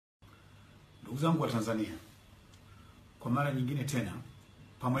Ndugu zangu wa Tanzania, kwa mara nyingine tena,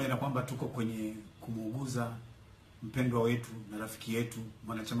 pamoja na kwamba tuko kwenye kumuuguza mpendwa wetu na rafiki yetu,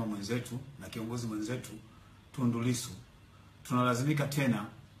 mwanachama mwenzetu na kiongozi mwenzetu Tundu Lissu, tunalazimika tena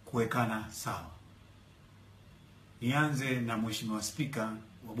kuwekana sawa. Nianze na Mheshimiwa Spika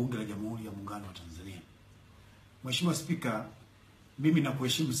wa Bunge la Jamhuri ya Muungano wa Tanzania. Mheshimiwa Spika, mimi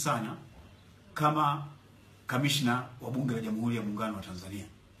nakuheshimu sana kama kamishna wa Bunge la Jamhuri ya Muungano wa Tanzania.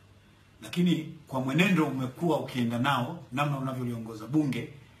 Lakini kwa mwenendo umekuwa ukienda nao, namna unavyoliongoza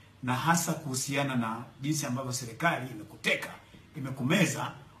bunge, na hasa kuhusiana na jinsi ambavyo serikali imekuteka,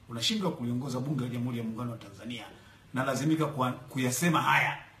 imekumeza, unashindwa kuliongoza Bunge la Jamhuri ya Muungano wa Tanzania, na lazimika kuyasema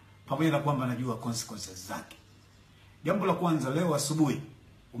haya pamoja na kwamba najua consequences zake. Jambo la kwanza, leo asubuhi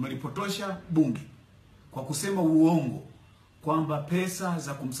umelipotosha bunge kwa kusema uongo kwamba pesa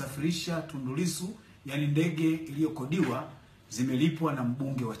za kumsafirisha Tundu Lissu, yani ndege iliyokodiwa, zimelipwa na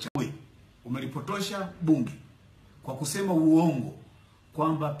mbunge wa chama. Umelipotosha bunge kwa kusema uongo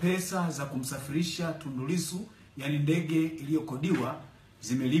kwamba pesa za kumsafirisha Tundu Lissu, yani ndege iliyokodiwa,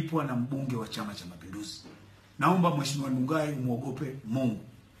 zimelipwa na mbunge wa Chama cha Mapinduzi. Naomba Mheshimiwa Ndugai umuogope Mungu.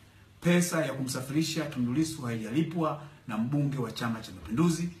 Pesa ya kumsafirisha Tundu Lissu haijalipwa na mbunge wa Chama cha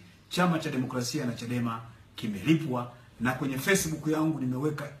Mapinduzi. Chama cha Demokrasia na Chadema kimelipwa, na kwenye Facebook yangu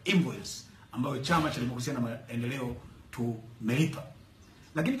nimeweka invoice ambayo Chama cha Demokrasia na Maendeleo tumelipa.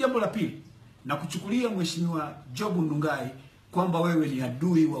 Lakini jambo la pili, na kuchukulia Mheshimiwa Job Ndugai kwamba wewe ni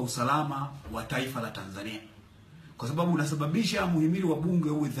adui wa usalama wa taifa la Tanzania, kwa sababu unasababisha muhimili wa bunge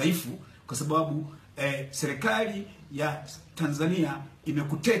uwe dhaifu, kwa sababu serikali ya Tanzania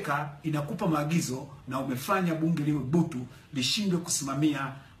imekuteka, inakupa maagizo, na umefanya bunge liwe butu, lishindwe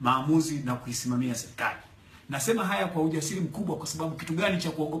kusimamia maamuzi na kuisimamia serikali. Nasema haya kwa ujasiri mkubwa, kwa sababu kitu gani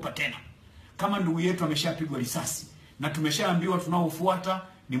cha kuogopa tena? Kama ndugu yetu ameshapigwa risasi, na tumeshaambiwa tunaofuata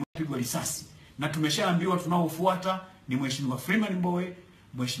ni mpigwa risasi, na tumeshaambiwa tunaofuata ni Mheshimiwa Freeman Mbowe,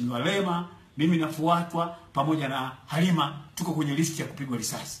 Mheshimiwa Lema, mimi nafuatwa pamoja na Halima, tuko kwenye listi ya kupigwa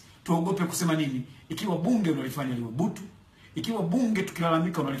risasi. Tuogope kusema nini ikiwa bunge unalifanya liwe butu? Ikiwa bunge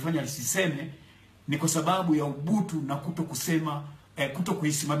tukilalamika unalifanya lisiseme, ni kwa sababu ya ubutu na kuto kusema, kuto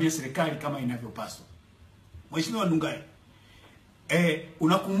kuisimamia serikali kama inavyopaswa. Mheshimiwa Ndugai,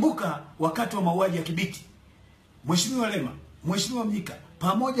 unakumbuka wakati wa mauaji ya Kibiti, Mheshimiwa Lema, Mheshimiwa Mnyika,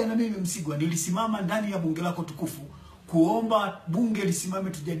 pamoja na mimi Msigwa, nilisimama ndani ya bunge lako tukufu kuomba bunge lisimame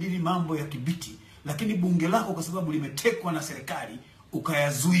tujadili mambo ya Kibiti, lakini bunge lako kwa sababu limetekwa na serikali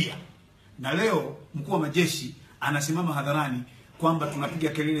ukayazuia. Na leo mkuu wa majeshi anasimama hadharani kwamba tunapiga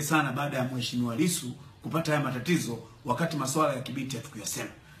kelele sana baada ya Mheshimiwa Lissu kupata haya matatizo, wakati masuala ya Kibiti hatukuyasema.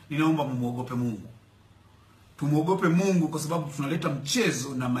 Ninaomba mmuogope Mungu. Tumuogope Mungu, kwa sababu tunaleta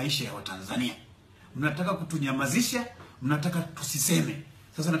mchezo na maisha ya Watanzania. Mnataka kutunyamazisha, mnataka tusiseme.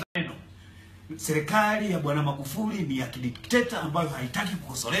 Sasa nataka serikali ya Bwana Magufuli ni ya kidikteta ambayo haitaki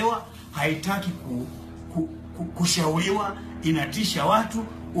kukosolewa, haitaki kushauriwa, inatisha watu,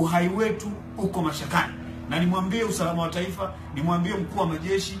 uhai wetu uko mashakani. Na nimwambie usalama wa taifa, nimwambie mkuu wa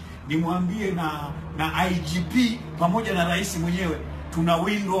majeshi, nimwambie na IGP pamoja na rais mwenyewe,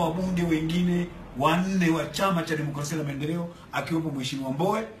 tunawindwa wabunge wengine wanne wa Chama cha Demokrasia na Maendeleo, akiwepo Mheshimiwa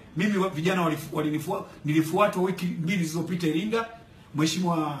Mbowe. Mimi vijana nilifuatwa wiki 2 zilizopita Iringa.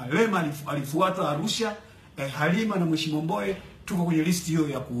 Mheshimiwa Lema alifuatwa Arusha. Halima na Mheshimiwa Mbowe tuko kwenye listi hiyo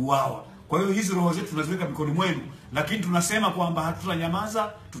ya kuuawa. Kwa hiyo hizo roho zetu tunaziweka mikononi mwenu, lakini tunasema kwamba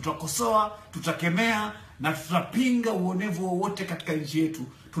hatutanyamaza, tutakosoa, tutakemea na tutapinga uonevu wowote katika nchi yetu.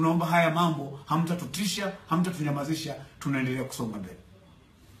 Tunaomba haya mambo hamtatutisha, hamtatunyamazisha, tunaendelea kusonga mbele.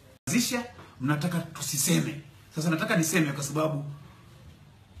 Mnataka tusiseme. Sasa nataka niseme, kwa sababu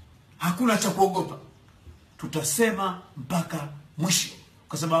hakuna cha kuogopa. Tutasema mpaka mwisho,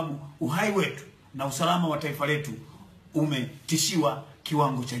 kwa sababu uhai wetu na usalama wa taifa letu umetishiwa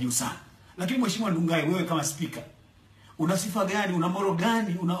kiwango cha juu sana. Lakini Mheshimiwa Ndugai, wewe kama spika, una sifa gani, una moral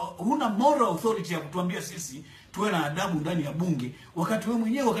gani, una moral authority ya kutuambia sisi tuwe na adabu ndani ya bunge, wakati wewe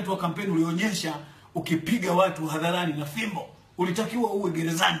mwenyewe wakati wa kampeni ulionyesha ukipiga watu hadharani na fimbo? Ulitakiwa uwe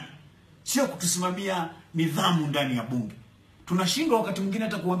gerezani, sio kutusimamia nidhamu ndani ya bunge. Tunashindwa wakati mwingine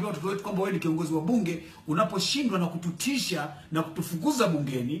hata kuambia watoto wetu kwamba wewe ni kiongozi wa bunge, unaposhindwa na kututisha na kutufukuza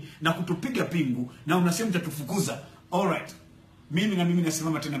bungeni na kutupiga pingu na unasema utatufukuza. Alright. Mimi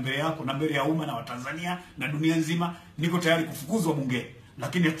nasimama tena mbele yako na mbele ya umma na Watanzania na dunia nzima, niko tayari kufukuzwa bungeni,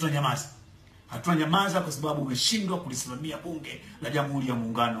 lakini hatutanyamaza. Hatutanyamaza kwa sababu umeshindwa kulisimamia bunge la Jamhuri ya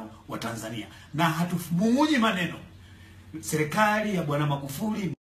Muungano wa Tanzania. Na hatufunyi maneno. Serikali ya Bwana Magufuli